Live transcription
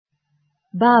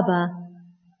Baba,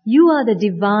 you are the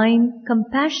divine,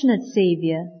 compassionate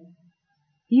Savior.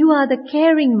 You are the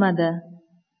caring mother.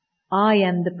 I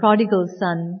am the prodigal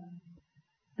son.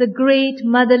 The great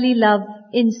motherly love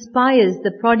inspires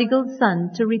the prodigal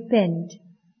son to repent.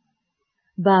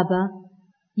 Baba,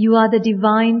 you are the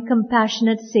divine,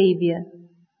 compassionate Savior.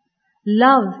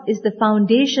 Love is the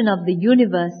foundation of the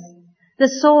universe, the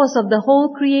source of the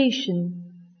whole creation.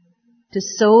 To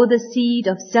sow the seed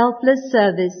of selfless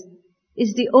service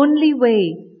is the only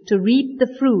way to reap the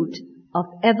fruit of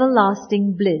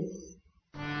everlasting bliss.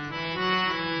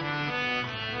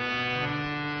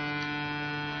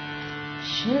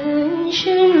 深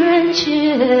深人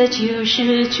觉救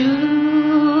世主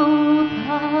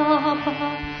爸爸，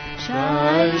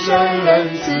深深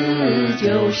人子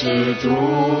救世主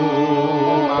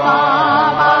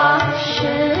爸爸，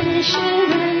深深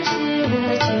人觉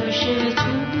救世主，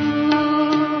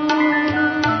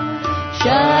深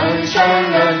深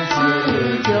人子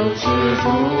救世主。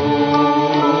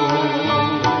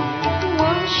我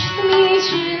是你是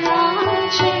郎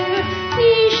君，你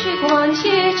是关切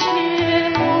之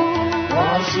母。我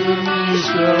是你是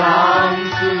郎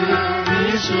子，你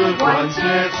是关切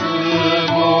之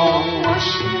母。我是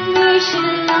你是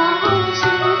郎子，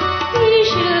你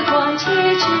是关切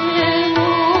之母。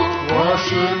我是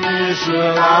你是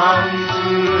郎子，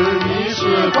你是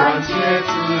关切之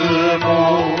母。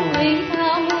为他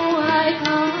母爱抗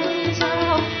造，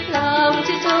郎子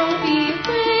总必归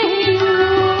入。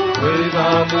为他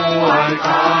母爱抗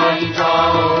造，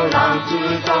郎子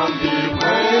总必归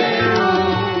入。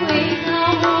为他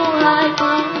母爱抗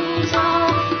造，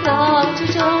郎子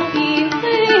总必归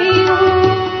入。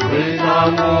为他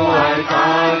母爱抗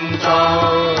造，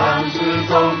郎子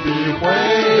总必归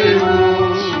入。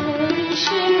深深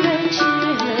人知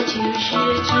救世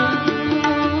主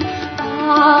爸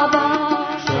爸，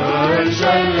深深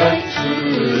人知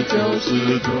救世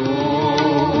主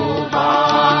爸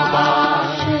爸，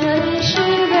深深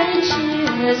人知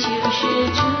救世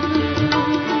主，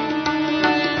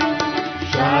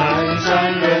深深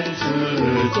人知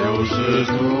救世主。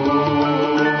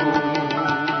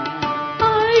爱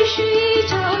是一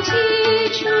朝起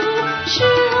初，是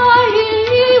爱孕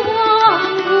育万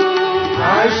物。爱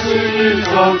是一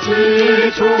朝起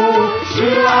初，是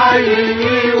爱孕育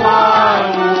万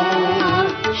物。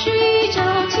爱是一朝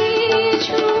起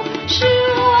初，是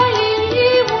爱孕育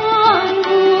万物。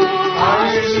爱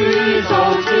是一朝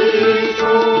起初，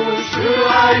是爱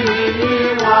孕育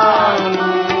万物。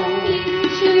一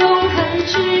求永恒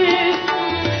之福，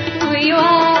唯有爱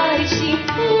幸福。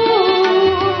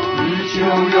一求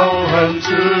永恒之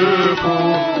福，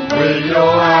唯有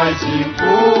爱幸福。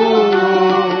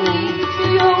一求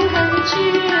永恒之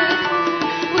福，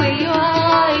唯有爱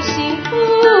幸福。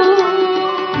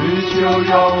一求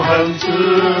永恒之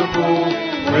福，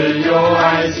唯有爱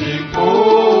幸福。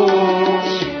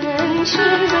深深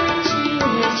人知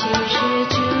救世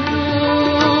主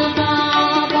爸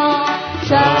爸，深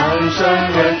深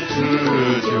人知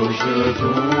救世主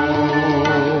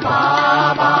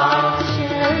爸爸，深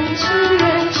深人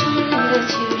知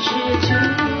救世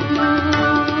主，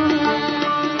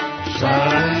深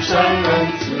深人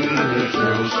知救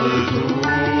世主，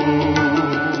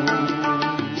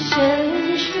深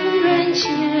深人知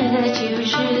救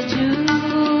世主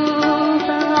爸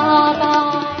爸，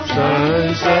深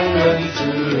深人知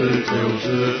救世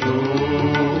主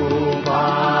爸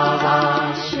爸，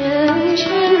深深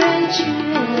人知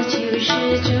救世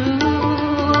主，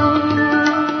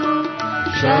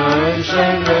深深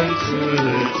人知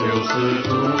救世主，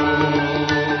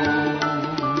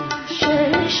深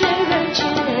深人知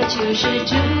救世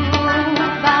主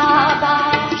爸爸，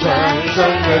深深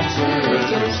人知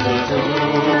救世主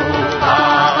爸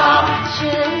爸，深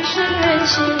深人知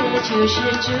救世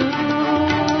主，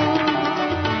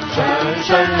深深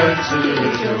人知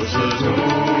救世主。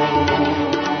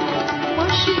我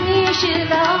是你是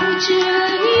郎子，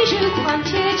你是关切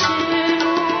之母。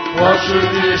我是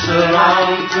你是郎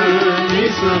子，你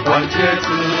是关切之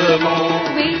母。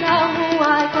为他母爱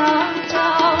抗造，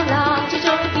郎子总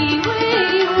必归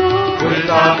入。为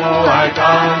他母爱抗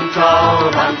造，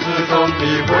郎子总必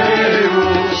归入。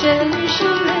深深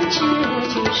人知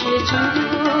救世主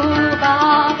爸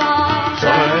爸，深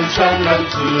深人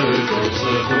知救世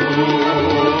主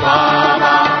爸爸，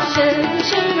深深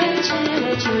人知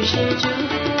救世主，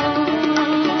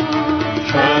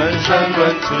深深人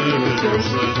知救世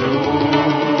主。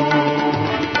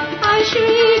爱是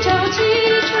一朝起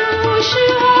初，是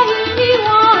爱孕育万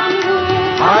物。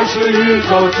爱是一朝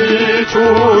起初，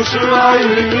是爱孕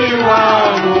育万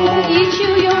物。一求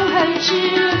永恒之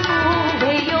福，唯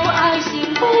有爱幸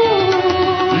福。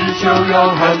一救永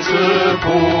恒之父，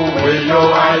唯有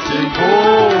爱情谱。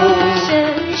神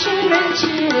圣人子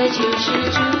就是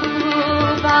主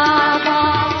爸爸，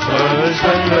神圣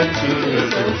人子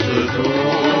就是主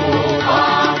爸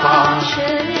爸，神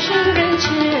圣人子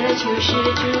就是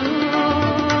主，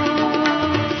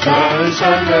神圣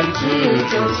人子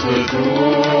就是主，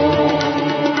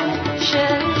神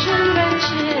圣人子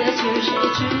就是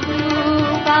主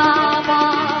爸爸，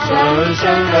神圣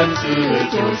人子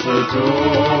就是主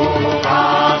爸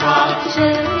爸，神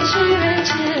圣人子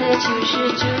就是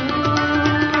主，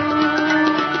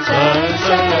神圣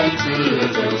人子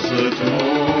就是主，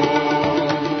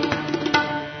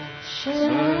神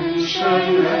圣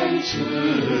人子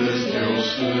就是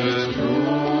主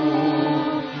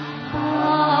爸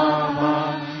爸，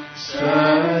神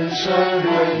圣人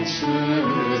子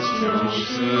就是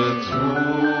主。